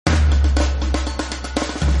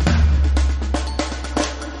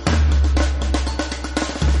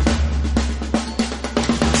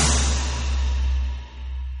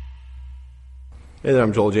Hey there,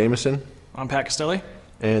 I'm Joel Jameson. I'm Pat Castelli.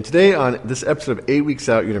 And today on this episode of 8 Weeks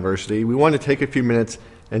Out University, we want to take a few minutes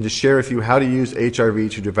and just share with you how to use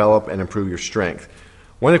HRV to develop and improve your strength.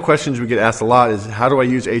 One of the questions we get asked a lot is, how do I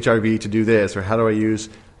use HRV to do this, or how do I use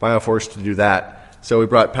BioForce to do that? So we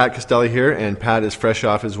brought Pat Castelli here, and Pat is fresh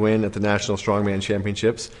off his win at the National Strongman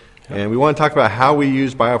Championships. And we want to talk about how we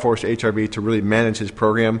use BioForce HRV to really manage his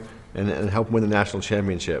program and help him win the national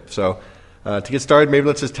championship. So to get started, maybe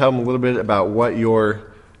let's just tell him a little bit about what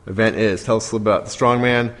your event is. Tell us a little bit about the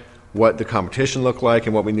Strongman, what the competition looked like,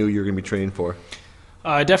 and what we knew you were going to be training for.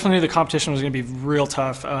 I definitely knew the competition was going to be real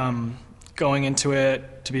tough. Going into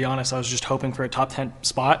it, to be honest, I was just hoping for a top 10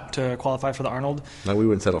 spot to qualify for the Arnold. No, we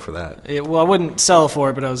wouldn't settle for that. Well, I wouldn't settle for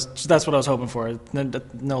it, but that's what I was hoping for,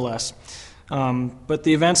 no less. But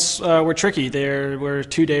the events were tricky. There were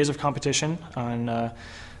 2 days of competition.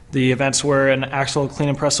 The events were an axle clean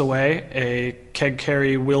and press away, a keg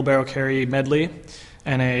carry, wheelbarrow carry medley,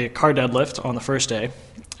 and a car deadlift on the first day.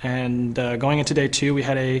 And going into day 2, we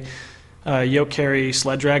had a yoke carry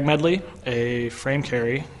sled drag medley, a frame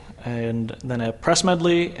carry, and then a press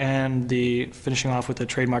medley, and the finishing off with the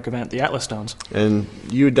trademark event, the Atlas Stones. And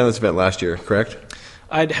you had done this event last year, correct?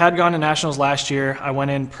 I had gone to nationals last year. I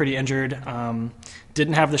went in pretty injured.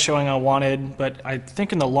 Didn't have the showing I wanted, but I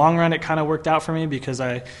think in the long run it kind of worked out for me because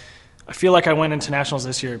I feel like I went into nationals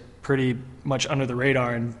this year pretty much under the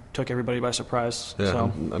radar and took everybody by surprise. Yeah,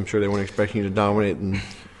 so. I'm sure they weren't expecting you to dominate and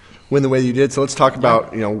win the way you did. So let's talk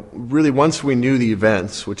about, really once we knew the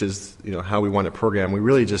events, which is, how we want to program, we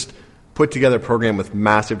really just put together a program with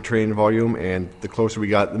massive training volume, and the closer we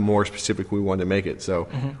got, the more specific we wanted to make it. So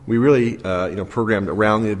we really, programmed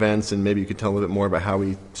around the events, and maybe you could tell a little bit more about how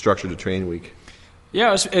we structured the training week.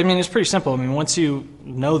 Yeah, it's pretty simple. Once you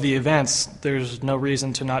know the events, there's no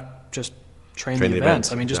reason to not just train the events.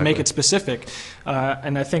 Just exactly. Make it specific.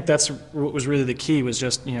 And I think that's what was really the key, was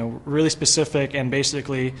just, really specific, and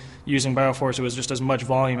basically using BioForce, it was just as much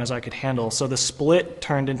volume as I could handle. So the split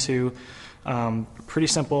turned into pretty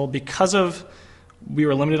simple. Because we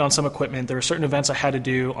were limited on some equipment, there were certain events I had to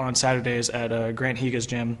do on Saturdays at Grant Higa's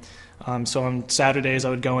gym. So on Saturdays,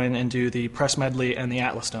 I would go in and do the press medley and the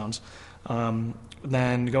Atlas Stones.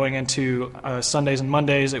 Then going into Sundays and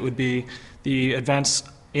Mondays, it would be the events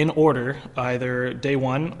in order, either day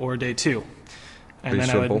 1 or day 2. And Pretty then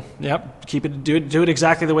simple. I would keep it, do it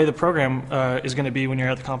exactly the way the program is going to be when you're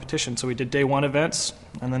at the competition. So we did day 1 events,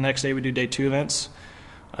 and the next day we do day 2 events,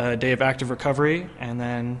 a day of active recovery, and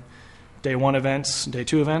then day 1 events, day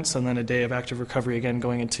 2 events, and then a day of active recovery again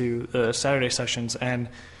going into the Saturday sessions. And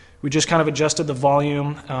we just kind of adjusted the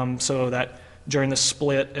volume so that during the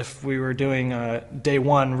split, if we were doing day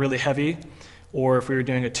 1 really heavy, or if we were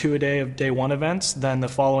doing a 2-a-day of day 1 events, then the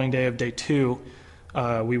following day of day 2,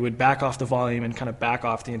 we would back off the volume and kind of back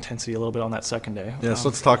off the intensity a little bit on that second day. Yeah, so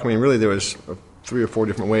let's talk. Really there was 3 or 4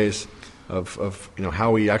 different ways of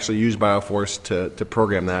how we actually use BioForce to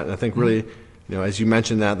program that. And I think really, as you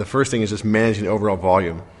mentioned, that the first thing is just managing the overall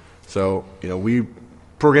volume. So, we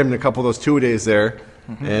programmed a couple of those 2-a-days there,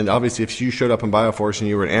 and obviously if you showed up in BioForce and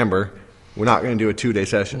you were in Amber, we're not going to do a 2-day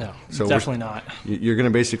session. No, so definitely not. You're going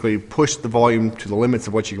to basically push the volume to the limits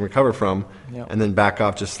of what you can recover from, and then back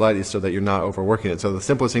off just slightly so that you're not overworking it. So the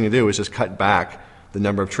simplest thing to do is just cut back the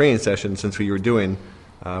number of training sessions, since we were doing,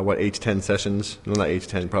 8 to 10 sessions? No, not 8 to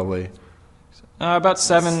 10, probably. About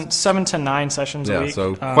 7 to 9 sessions a week. Yeah,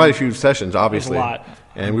 so quite a few sessions, obviously. There's a lot.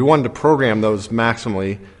 And we wanted to program those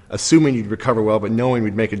maximally, assuming you'd recover well, but knowing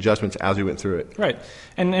we'd make adjustments as we went through it. Right.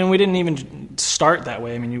 And we didn't even start that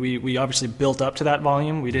way. We obviously built up to that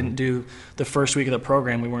volume. We didn't do the first week of the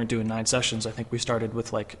program. We weren't doing 9 sessions. I think we started with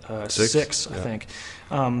 6, I think.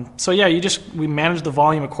 We managed the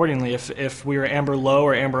volume accordingly. If we were Amber low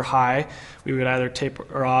or Amber high, we would either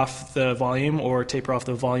taper off the volume or taper off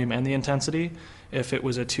the volume and the intensity. If it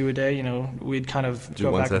was a 2-a-day, we'd kind of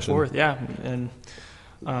go back and forth. Yeah. And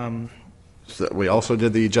so we also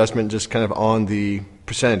did the adjustment just kind of on the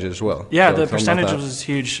percentage as well. Yeah, so the percentage was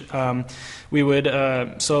huge. We would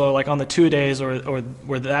on the 2-a-days or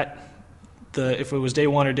where if it was day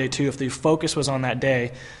 1 or day 2, if the focus was on that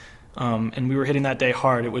day, and we were hitting that day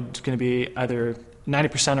hard, it was going to be either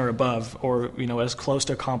 90% or above, or as close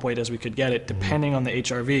to comp weight as we could get it, depending on the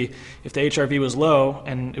HRV. If the HRV was low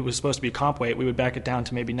and it was supposed to be comp weight, we would back it down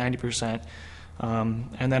to maybe 90%.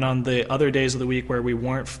 And then on the other days of the week where we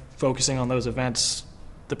weren't focusing on those events,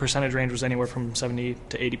 the percentage range was anywhere from 70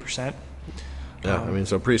 to 80%. Yeah,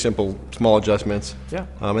 so pretty simple, small adjustments. Yeah.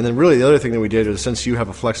 And then really the other thing that we did is, since you have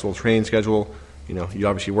a flexible training schedule, you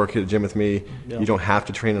obviously work at the gym with me. Yeah. You don't have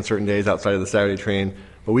to train on certain days outside of the Saturday train.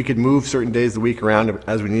 But we could move certain days of the week around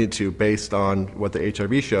as we needed to based on what the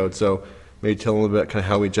HRV showed. So maybe tell them a little bit kind of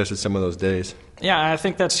how we adjusted some of those days. Yeah, I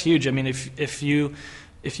think that's huge. I mean, if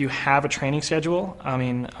you have a training schedule, I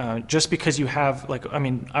mean, just because you have, like, I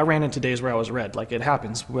mean, I ran into days where I was red. Like, it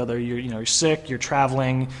happens. Whether you're sick, you're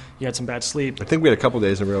traveling, you had some bad sleep. I think we had a couple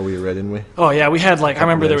days in a row we were red, didn't we? Oh yeah, we had I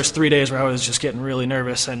remember there was 3 days where I was just getting really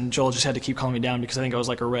nervous, and Joel just had to keep calming me down because I think I was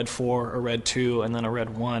like a red 4, a red 2, and then a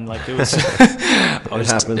red 1. Like, it was. It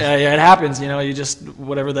happens. Yeah, it happens. You just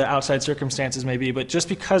whatever the outside circumstances may be, but just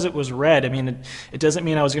because it was red, I mean, it doesn't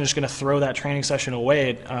mean I was just going to throw that training session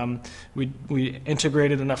away. We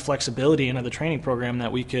integrated enough flexibility into the training program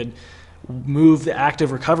that we could move the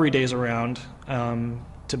active recovery days around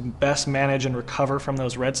to best manage and recover from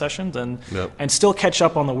those red sessions and still catch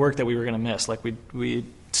up on the work that we were going to miss. Like, we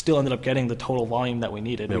still ended up getting the total volume that we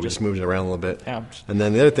needed. Yeah, we just moved it around a little bit. Yeah. And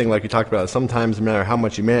then the other thing, like you talked about, sometimes no matter how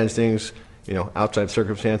much you manage things, outside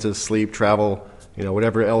circumstances, sleep, travel,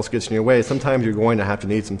 whatever else gets in your way, sometimes you're going to have to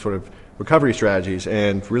need some sort of recovery strategies.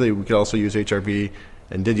 And really, we could also use HRV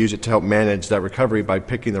and did use it to help manage that recovery by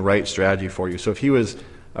picking the right strategy for you. So if he was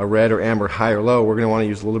a red or amber, high or low, we're going to want to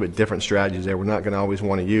use a little bit different strategies there. We're not going to always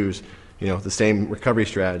want to use, the same recovery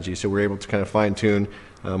strategy. So we're able to kind of fine-tune.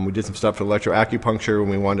 We did some stuff for electroacupuncture when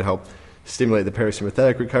we wanted to help stimulate the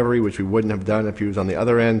parasympathetic recovery, which we wouldn't have done if he was on the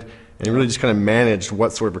other end, and really just kind of managed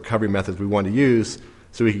what sort of recovery methods we wanted to use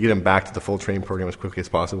so we could get him back to the full training program as quickly as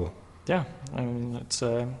possible. Yeah, I mean, it's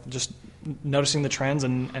just noticing the trends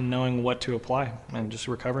and knowing what to apply and just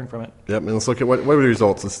recovering from it. Yep, and let's look at what were the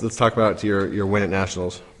results. Let's talk about your win at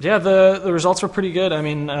Nationals. Yeah, the results were pretty good. I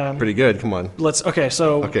mean, pretty good. Come on.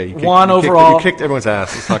 Overall. You kicked everyone's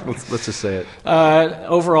ass. Let's just say it.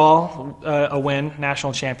 Overall, a win,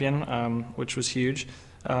 national champion, which was huge.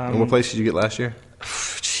 And what place did you get last year?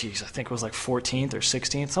 Jeez, I think it was like 14th or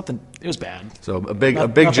 16th. Something. It was bad. So a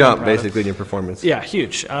big jump basically in your performance. Yeah,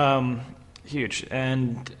 huge, huge,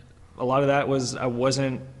 and a lot of that was I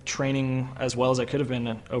wasn't training as well as I could have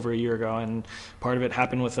been over a year ago, and part of it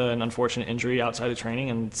happened with an unfortunate injury outside of training,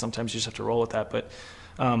 and sometimes you just have to roll with that. But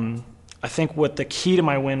I think what the key to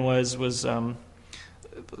my win was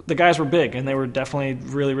the guys were big, and they were definitely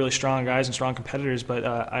really, really strong guys and strong competitors, but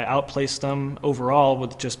I outplaced them overall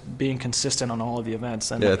with just being consistent on all of the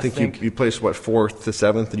events. And yeah, I think you placed, 4th to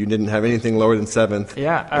 7th, and you didn't have anything lower than 7th.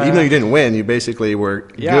 Yeah. Even though you didn't win, you basically were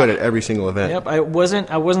good at every single event. Yep, I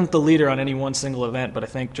wasn't the leader on any one single event, but I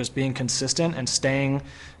think just being consistent and staying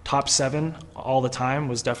top 7 all the time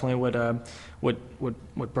was definitely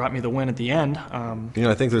what brought me the win at the end. I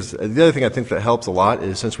think the other thing I think that helps a lot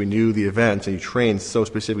is since we knew the events and you trained so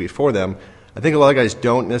specifically for them, I think a lot of guys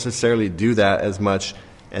don't necessarily do that as much,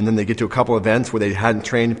 and then they get to a couple events where they hadn't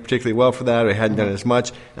trained particularly well for that or they hadn't done it as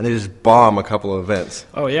much, and they just bomb a couple of events.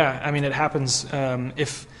 Oh yeah, I mean it happens. And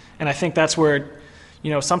I think that's where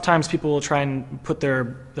sometimes people will try and put their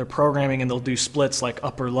programming and they'll do splits like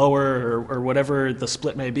up or lower or whatever the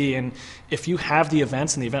split may be. And if you have the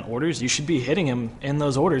events and the event orders, you should be hitting them in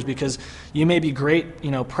those orders because you may be great,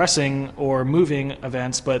 pressing or moving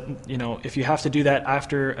events, but, if you have to do that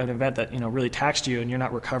after an event that, really taxed you and you're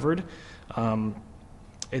not recovered,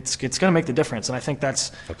 it's going to make the difference. And I think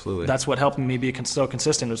that's what helped me be so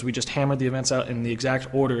consistent was we just hammered the events out in the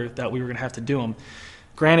exact order that we were going to have to do them.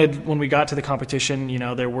 Granted, when we got to the competition,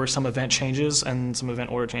 there were some event changes and some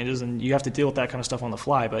event order changes, and you have to deal with that kind of stuff on the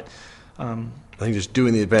fly. But I think just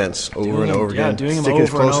doing the events over and over again, doing them sticking over as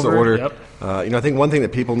close and to over. order. Yep. I think one thing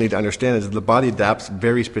that people need to understand is that the body adapts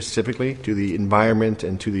very specifically to the environment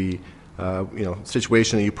and to the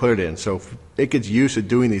situation that you put it in. So if it gets used to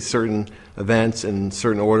doing these certain events in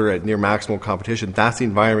certain order at near maximal competition, that's the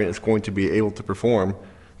environment it's going to be able to perform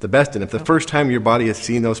the best in. If the first time your body has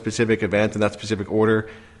seen those specific events in that specific order,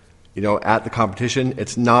 at the competition,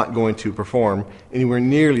 it's not going to perform anywhere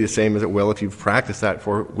nearly the same as it will if you've practiced that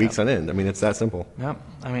for weeks on end. I mean, it's that simple. Yeah,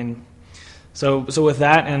 I mean, so with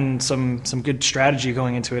that and some good strategy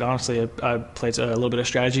going into it, honestly, I played a little bit of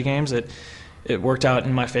strategy games. It worked out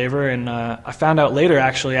in my favor, and I found out later,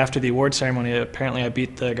 actually, after the award ceremony, apparently I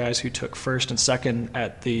beat the guys who took 1st and 2nd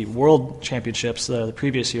at the World Championships the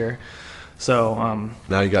previous year. So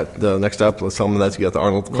now you got the next up. Let's tell them that you got the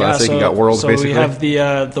Arnold Classic. You got Worlds. Basically. So we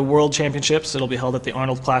have the World Championships. It'll be held at the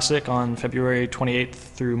Arnold Classic on February 28th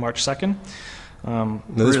through March 2nd. Now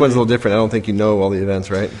this one's a little different. I don't think you know all the events,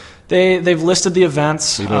 right? They've listed the events,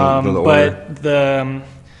 so but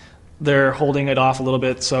they're holding it off a little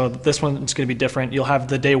bit. So this one's going to be different. You'll have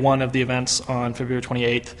the day 1 of the events on February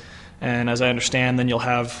 28th, and as I understand, then you'll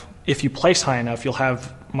have, if you place high enough, you'll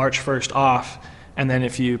have March 1st off. And then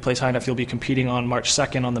if you place high enough, you'll be competing on March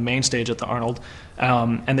 2nd on the main stage at the Arnold.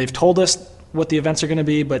 And they've told us what the events are going to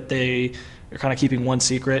be, but they You're kind of keeping one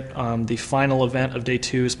secret. The final event of day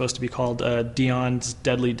 2 is supposed to be called Dion's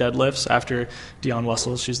Deadly Deadlifts, after Dion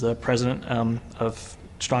Wessels. She's the president of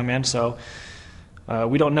Strongman. So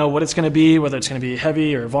we don't know what it's going to be, whether it's going to be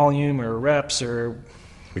heavy or volume or reps or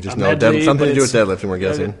we just know something to do with deadlifting, we're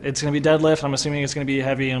guessing. It's going to be deadlift. I'm assuming it's going to be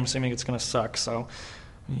heavy, and I'm assuming it's going to suck. So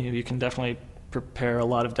you can definitely prepare a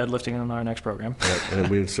lot of deadlifting in our next program. Right, and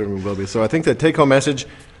we certainly will be. So I think the take-home message,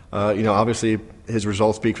 obviously his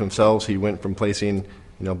results speak for themselves. He went from placing,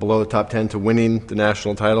 below the top 10 to winning the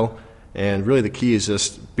national title. And really the key is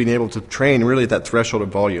just being able to train really at that threshold of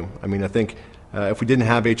volume. I mean, I think if we didn't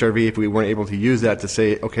have HRV, if we weren't able to use that to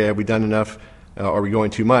say, okay, have we done enough? Are we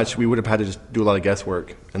going too much? We would have had to just do a lot of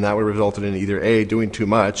guesswork. And that would have resulted in either A, doing too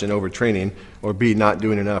much and overtraining, or B, not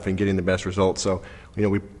doing enough and getting the best results. So, we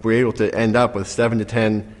were able to end up with 7 to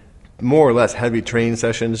 10 more or less heavy training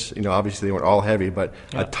sessions. Obviously they weren't all heavy, but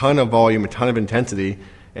a ton of volume, a ton of intensity,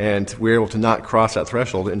 and we were able to not cross that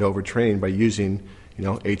threshold and overtrain by using,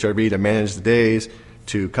 HRV to manage the days,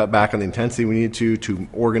 to cut back on the intensity we needed to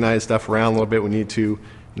organize stuff around a little bit we need to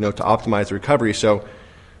optimize the recovery. So,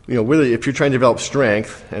 really, if you're trying to develop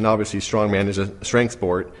strength, and obviously strongman is a strength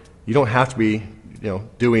sport, you don't have to be,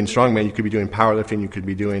 doing strongman. You could be doing powerlifting. You could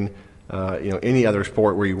be doing, any other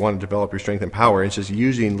sport where you want to develop your strength and power. It's just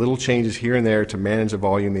using little changes here and there to manage the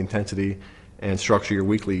volume, the intensity, and structure your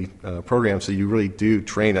weekly program so you really do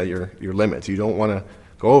train at your limits. You don't want to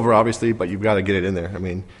go over, obviously, but you've got to get it in there. I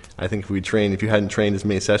mean, I think if you hadn't trained as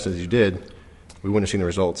many sessions as you did, we wouldn't have seen the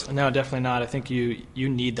results. No, definitely not. I think you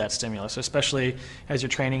need that stimulus, especially as your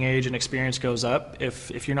training age and experience goes up.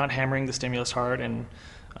 If you're not hammering the stimulus hard, and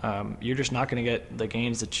you're just not going to get the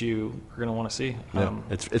gains that you are going to want to see.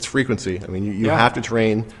 It's frequency. I mean, you have to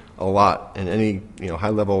train a lot, and any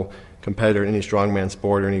high-level competitor in any strongman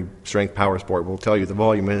sport or any strength power sport will tell you the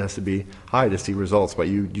volume has to be high to see results, but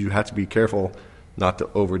you have to be careful not to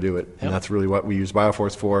overdo it. And that's really what we use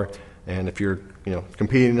BioForce for. And if you're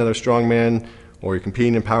competing in another strongman, or you're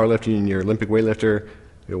competing in powerlifting and you're an Olympic weightlifter,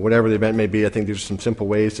 whatever the event may be, I think there's some simple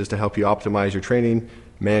ways just to help you optimize your training,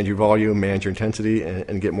 manage your volume, manage your intensity,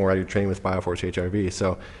 and get more out of your training with BioForce HRV.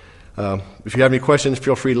 So if you have any questions,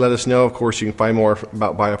 feel free to let us know. Of course, you can find more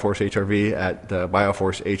about BioForce HRV at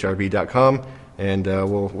bioforcehrv.com, and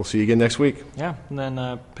we'll see you again next week. Yeah, and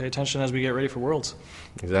then pay attention as we get ready for Worlds.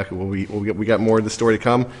 Exactly. We got more of the story to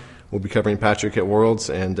come. We'll be covering Patrick at Worlds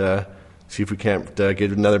and see if we can't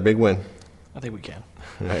get another big win. I think we can.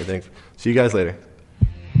 All right, thanks. See you guys later.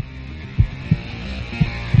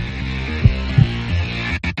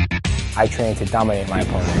 I train to dominate my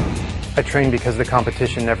opponent. I train because the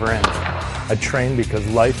competition never ends. I train because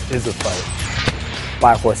life is a fight.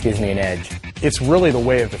 BioForce gives me an edge. It's really the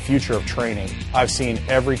way of the future of training. I've seen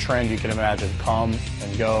every trend you can imagine come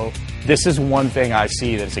and go. This is one thing I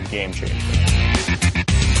see that's a game changer.